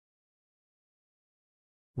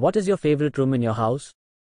What is your favorite room in your house?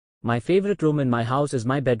 My favorite room in my house is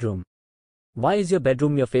my bedroom. Why is your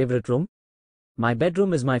bedroom your favorite room? My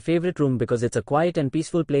bedroom is my favorite room because it's a quiet and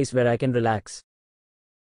peaceful place where I can relax.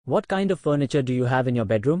 What kind of furniture do you have in your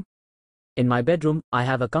bedroom? In my bedroom, I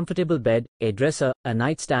have a comfortable bed, a dresser, a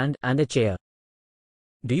nightstand, and a chair.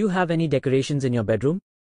 Do you have any decorations in your bedroom?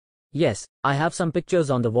 Yes, I have some pictures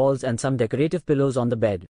on the walls and some decorative pillows on the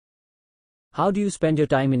bed. How do you spend your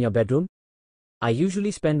time in your bedroom? I usually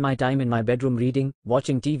spend my time in my bedroom reading,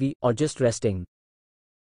 watching TV, or just resting.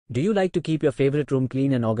 Do you like to keep your favorite room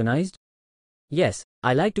clean and organized? Yes,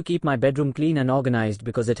 I like to keep my bedroom clean and organized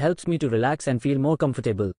because it helps me to relax and feel more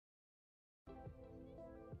comfortable.